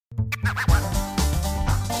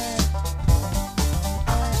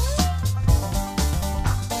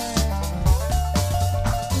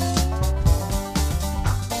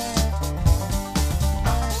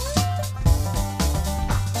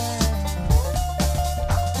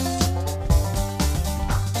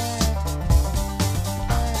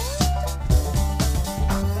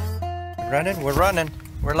Running? We're running.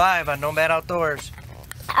 We're live on Nomad Outdoors.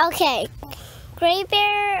 Okay, Gray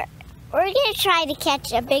Bear, we're going to try to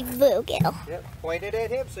catch a big bluegill. Yep, point it at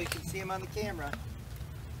him so you can see him on the camera.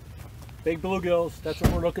 Big bluegills, that's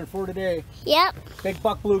what we're looking for today. Yep. Big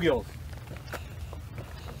buck bluegills.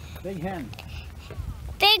 Big hen.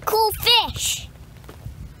 Big cool fish.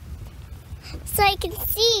 So I can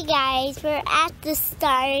see, guys, we're at the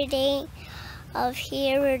starting of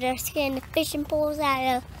here. We're just getting the fishing poles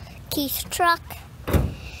out of Keith's truck.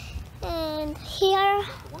 And here,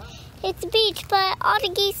 it's the beach, but all the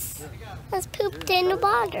geese has pooped in the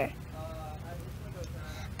water.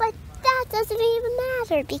 But that doesn't even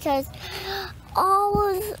matter because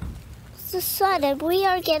all of a sudden we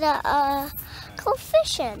are gonna go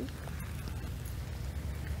fishing.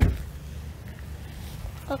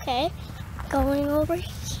 Okay, going over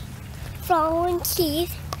here, following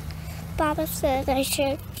Keith. Baba said I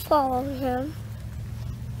should follow him.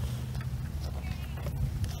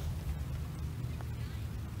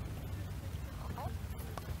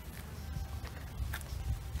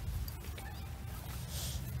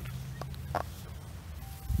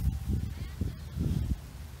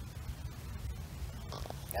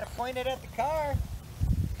 Gotta point it at the car.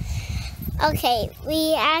 Okay,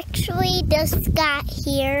 we actually just got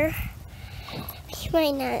here. You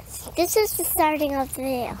might not. This is the starting of the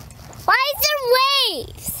video. Why is there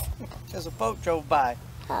waves? Because a boat drove by.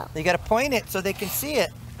 Oh. You gotta point it so they can see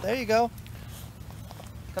it. There you go.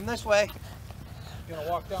 Come this way. You're gonna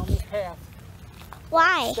walk down this path.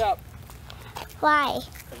 Why? Step. Why?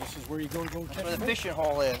 This is where you go That's check where the the fish. fishing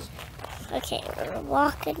hole is. Okay, we're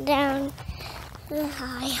walking down the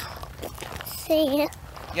aisle. See? You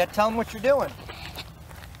gotta tell them what you're doing.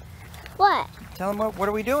 What? Tell them what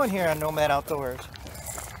are we doing here on Nomad Outdoors.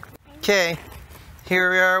 Okay,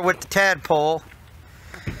 here we are with the tadpole.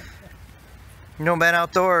 Nomad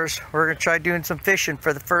Outdoors. We're gonna try doing some fishing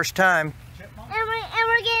for the first time. And we're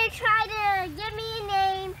gonna try to give me a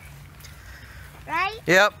name, right?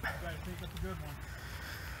 Yep.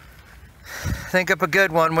 Think up a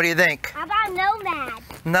good one. What do you think? How about Nomad?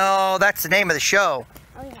 No, that's the name of the show.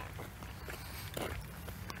 Oh yeah.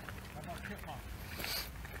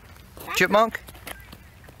 Chipmunk?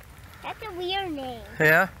 That's a weird name.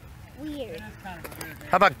 Yeah. Weird.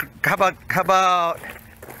 How about?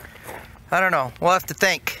 I don't know. We'll have to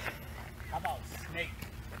think. How about snake?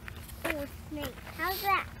 Oh, snake. How's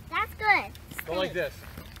that? That's good. Go like this.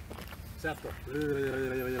 Except like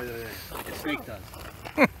a snake does.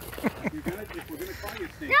 If we're gonna call you a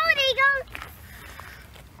snake. No, they go.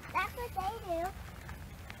 That's what they do.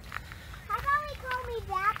 How about we call me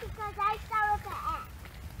that because I start with an S?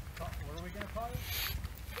 What are we gonna call you?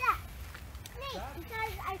 Yeah. Snake,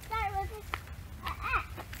 because I start with an S.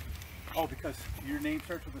 Oh, because your name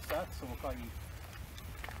starts with a Seth, so we'll call you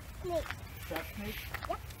Snake. Seth Snake?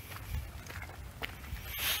 Yep.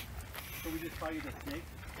 So we just call you the snake?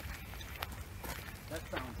 That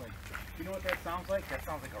sounds like, you know what that sounds like? That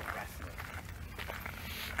sounds like a wrestler.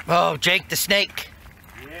 Oh, Jake the Snake.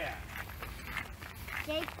 Yeah.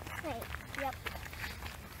 Jake the Snake. Yep.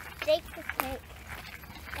 Jake the Snake.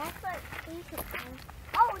 That's what we should do.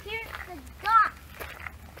 Oh, here's the dock.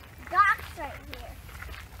 Dock's right here.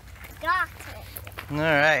 Dock's right here.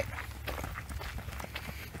 All right.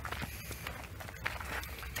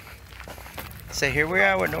 So here we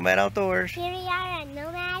are with Nomad Outdoors. Here we are at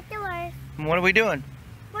Nomad Outdoors. And what are we doing?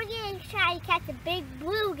 We're going to try to catch a big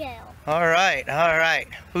bluegill. All right, all right.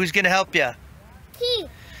 Who's gonna help you? Keith.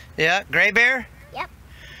 Yeah, Gray Bear? Yep.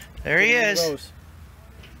 There he One of is. those.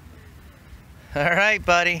 All right,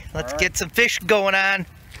 buddy. Let's get some fish going on.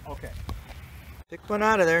 Okay. Pick one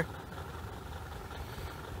out of there.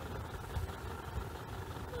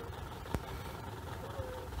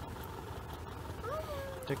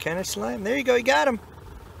 They're kind of slime. There you go. You got him.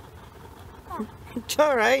 It's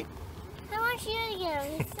all right. I want you to get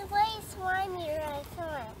him. It's the way slimier I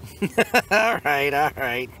saw it. All right, all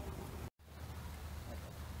right.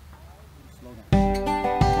 Slow down.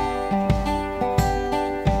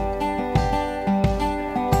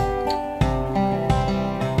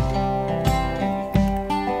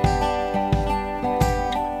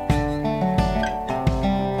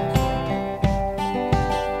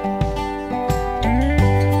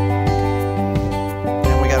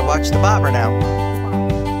 And we gotta watch the bobber now.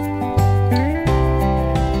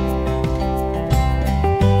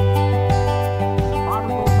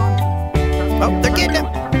 Oh, they're getting him.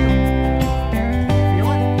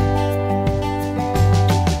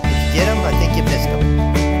 Get him? I think you missed him.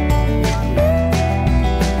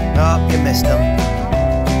 Oh, you missed him.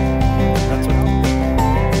 That's what.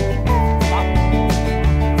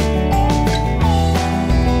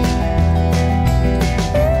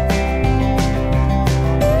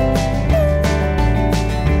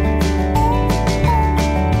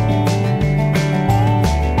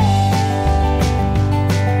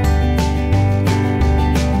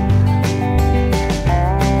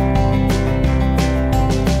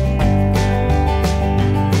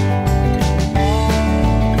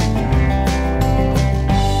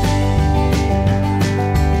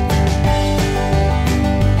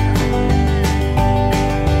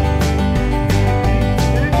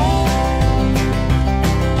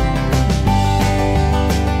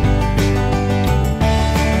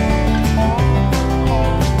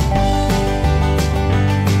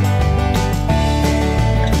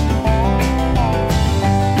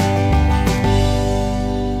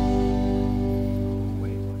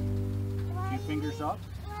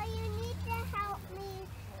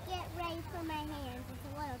 for my hands. It's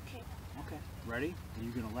a little trick. Okay, ready? And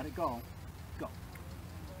you're gonna let it go. Go.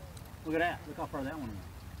 Look at that. Look how far that one went.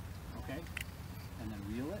 Okay? And then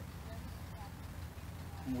reel it.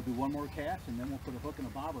 And we'll do one more cast, and then we'll put a hook and a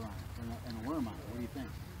bobber on it, and a worm on it. What do you think?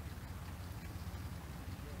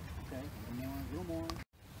 Okay, a little more.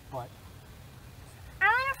 But I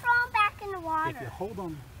want to throw them back in the water. if you hold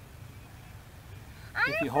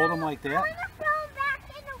them, like that. I want to throw them back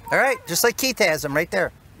in the water. All right, just like Keith has them right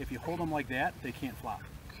there. If you hold them like that, they can't flop.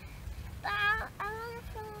 But I want to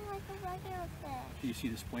throw them like a regular fish. Do you see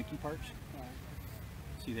the splinky parts?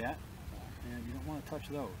 See that? And you don't want to touch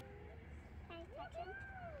those. Can I touch them?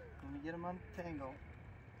 Let me get them untangled.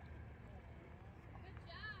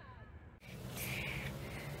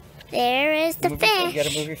 There is the fish. You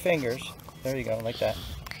gotta move your fingers. There you go, like that.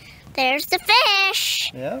 There's the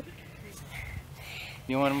fish. Yep.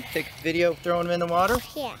 You want them to take a video throwing them in the water?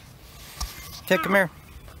 Yeah. Take them here.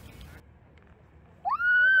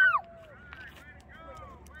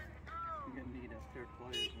 You're gonna need a pair of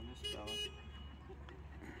pliers on this fella.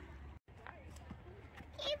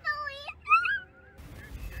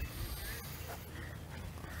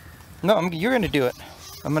 No, you're gonna do it.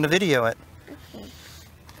 I'm gonna video it.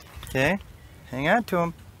 Okay, hang on to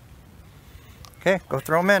him. Okay, go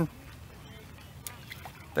throw him in.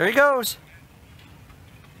 There he goes.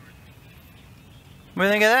 What do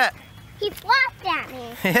you think of that? He flopped at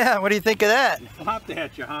me. Yeah, what do you think of that? He flopped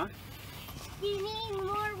at you, huh? You need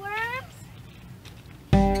more